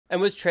And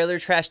was Trailer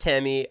Trash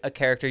Tammy a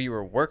character you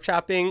were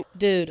workshopping?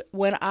 Dude,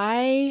 when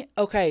I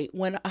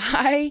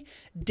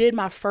did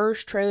my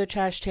first Trailer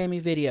Trash Tammy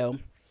video,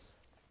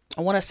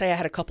 I want to say I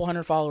had a couple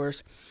hundred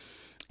followers,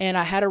 and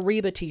I had a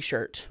Reba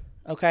t-shirt.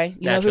 Okay,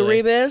 you know who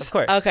Reba is? Of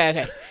course.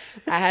 Okay.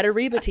 I had a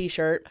Reba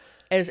t-shirt,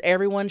 as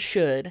everyone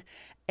should,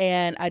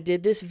 and I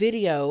did this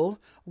video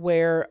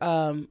where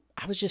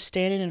I was just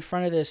standing in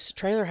front of this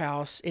trailer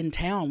house in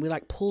town. We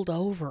like pulled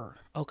over.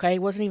 Okay,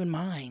 it wasn't even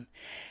mine.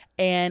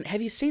 And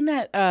have you seen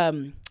that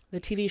the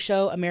TV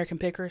show American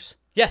Pickers?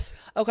 Yes.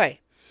 Okay.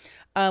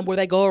 Where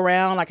they go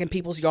around like in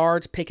people's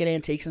yards picking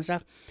antiques and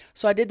stuff.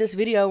 So I did this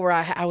video where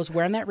I was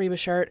wearing that Reba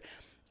shirt.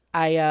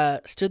 I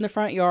stood in the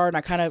front yard and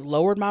I kind of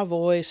lowered my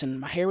voice and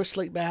my hair was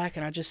slicked back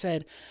and I just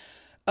said,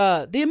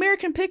 the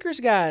American Pickers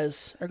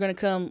guys are going to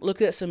come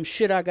look at some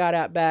shit I got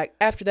out back.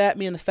 After that,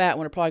 me and the fat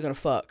one are probably going to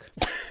fuck.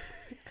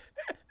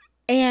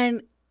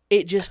 And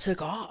it just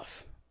took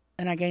off.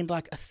 And I gained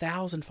like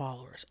 1,000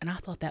 followers. And I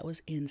thought that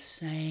was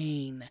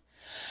insane.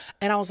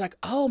 And I was like,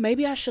 oh,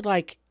 maybe I should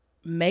like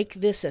make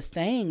this a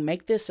thing,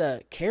 make this a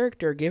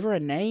character, give her a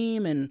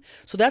name. And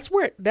so that's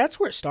where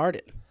it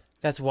started.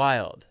 That's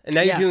wild. And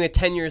now you're doing it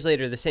 10 years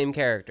later, the same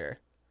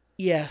character.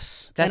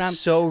 Yes. That's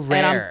so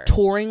rare. And I'm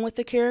touring with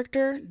the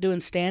character,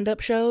 doing stand-up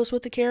shows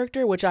with the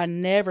character, which I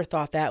never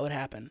thought that would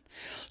happen.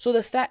 So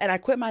and I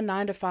quit my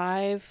 9 to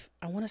 5,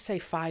 I want to say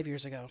 5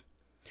 years ago.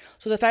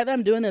 So the fact that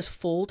I'm doing this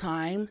full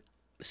time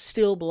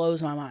still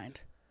blows my mind.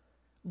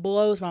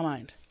 Blows my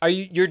mind.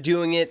 You're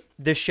doing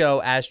the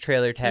show as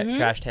Trailer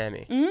Trash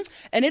Tammy? Mm-hmm.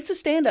 And it's a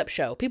stand-up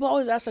show. People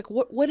always ask, like,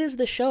 what is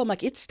the show? I'm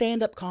like, it's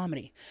stand-up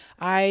comedy.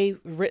 I've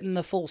written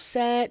the full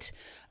set.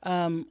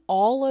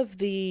 All of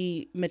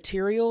the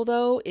material,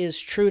 though,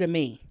 is true to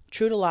me.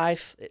 True to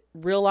life.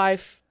 Real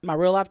life. My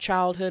real life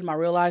childhood. My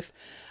real life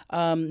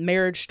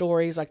marriage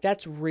stories. Like,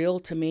 that's real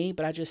to me,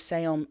 but I just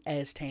say them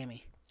as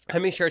Tammy. How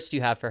many shirts do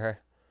you have for her?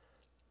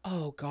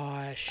 Oh,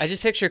 gosh. I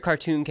just picture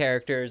cartoon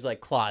characters,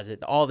 like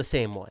closet, all the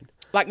same one.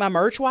 Like my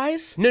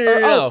merch-wise?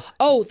 No.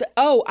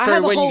 I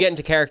have when you get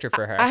into character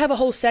for her. I have a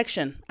whole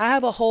section. I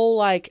have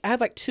like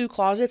 2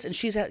 closets, and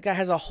she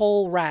has a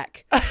whole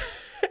rack.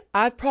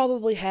 I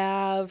probably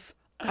have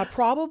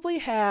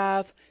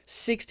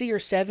 60 or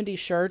 70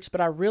 shirts,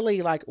 but I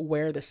really like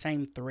wear the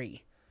same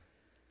 3.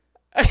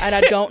 And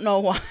I don't know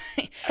why.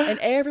 And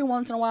every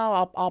once in a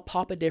while, I'll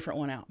pop a different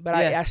one out. But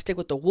I stick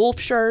with the wolf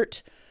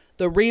shirt,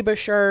 the Reba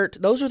shirt.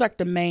 Those are like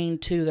the main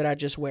 2 that I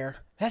just wear.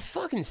 That's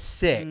fucking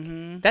sick.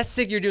 Mm-hmm. That's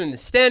sick. You're doing the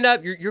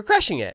stand-up. You're crushing it.